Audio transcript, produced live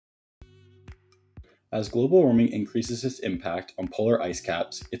As global warming increases its impact on polar ice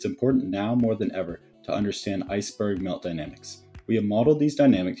caps, it's important now more than ever to understand iceberg melt dynamics. We have modeled these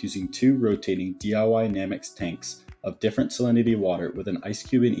dynamics using two rotating DIYnamics tanks of different salinity water with an ice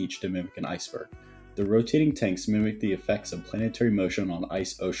cube in each to mimic an iceberg. The rotating tanks mimic the effects of planetary motion on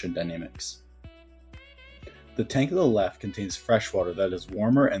ice-ocean dynamics. The tank on the left contains fresh water that is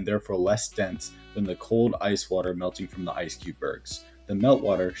warmer and therefore less dense than the cold ice water melting from the Icecubergs. The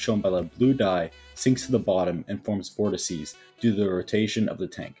meltwater, shown by the blue dye, sinks to the bottom and forms vortices due to the rotation of the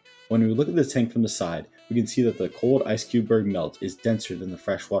tank. When we look at the tank from the side, we can see that the cold Icecuberg melt is denser than the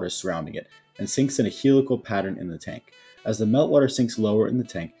fresh water surrounding it and sinks in a helical pattern in the tank. As the meltwater sinks lower in the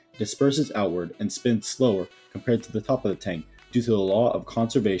tank, it disperses outward and spins slower compared to the top of the tank due to the law of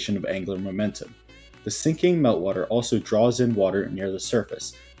conservation of angular momentum. The sinking meltwater also draws in water near the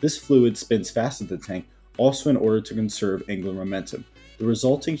surface. This fluid spins fast in the tank, also in order to conserve angular momentum. The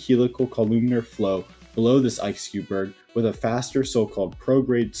resulting helical columnar flow below this Icecuberg, with a faster so-called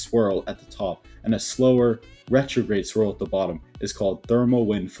prograde swirl at the top and a slower retrograde swirl at the bottom, is called thermal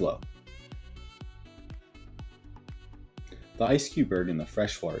wind flow. The Icecuberg in the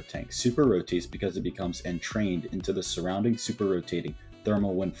freshwater tank superrotates because it becomes entrained into the surrounding superrotating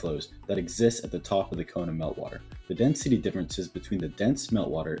thermal wind flows that exist at the top of the cone of meltwater. The density differences between the dense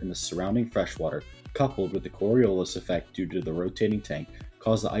meltwater and the surrounding freshwater, coupled with the Coriolis effect due to the rotating tank,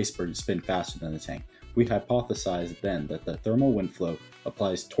 cause the iceberg to spin faster than the tank. We hypothesized then that the thermal wind flow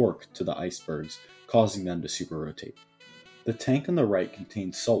applies torque to the icebergs, causing them to superrotate. The tank on the right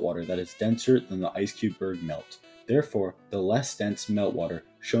contains saltwater that is denser than the Icecuberg melt. Therefore, the less dense meltwater,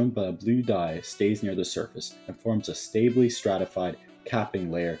 shown by a blue dye, stays near the surface and forms a stably stratified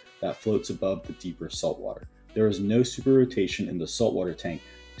capping layer that floats above the deeper saltwater. There is no superrotation in the saltwater tank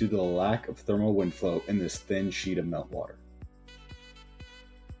due to the lack of thermal wind flow in this thin sheet of meltwater.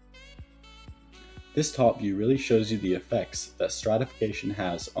 This top view really shows you the effects that stratification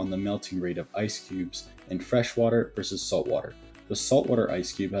has on the melting rate of ice cubes in freshwater versus saltwater. The saltwater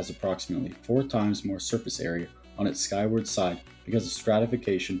ice cube has approximately 4 times more surface area on its skyward side because of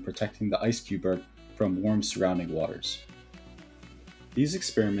stratification protecting the Icecuberg from warm surrounding waters. These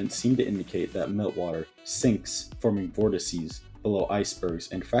experiments seem to indicate that meltwater sinks, forming vortices below icebergs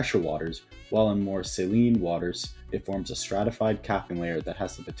in fresher waters, while in more saline waters, it forms a stratified capping layer that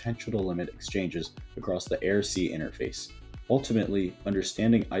has the potential to limit exchanges across the air-sea interface. Ultimately,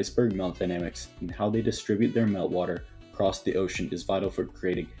 understanding iceberg melt dynamics and how they distribute their meltwater across the ocean is vital for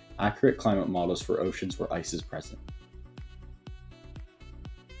creating accurate climate models for oceans where ice is present.